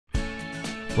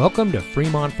Welcome to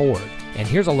Fremont Ford, and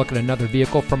here's a look at another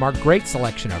vehicle from our great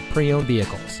selection of pre-owned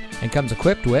vehicles, and comes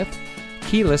equipped with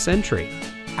keyless entry,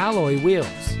 alloy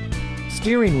wheels,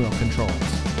 steering wheel controls,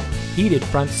 heated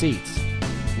front seats,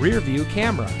 rear view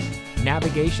camera,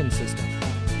 navigation system,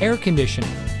 air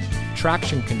conditioning,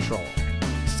 traction control,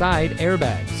 side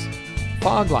airbags,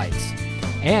 fog lights,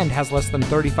 and has less than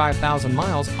 35,000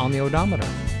 miles on the odometer.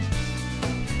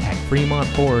 At Fremont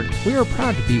Ford, we are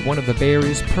proud to be one of the Bay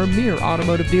Area's premier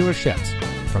automotive dealerships.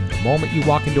 From the moment you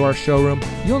walk into our showroom,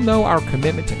 you'll know our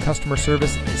commitment to customer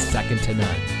service is second to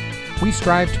none. We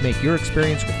strive to make your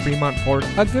experience with Fremont Ford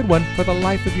a good one for the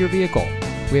life of your vehicle.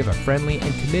 We have a friendly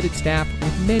and committed staff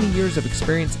with many years of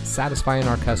experience satisfying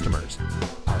our customers.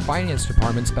 Our finance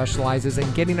department specializes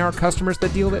in getting our customers the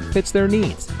deal that fits their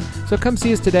needs. So come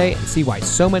see us today and see why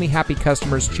so many happy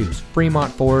customers choose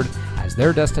Fremont Ford as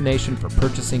their destination for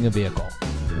purchasing a vehicle.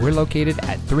 We're located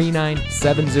at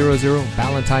 39700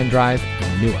 Balentine Drive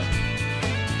in Newark.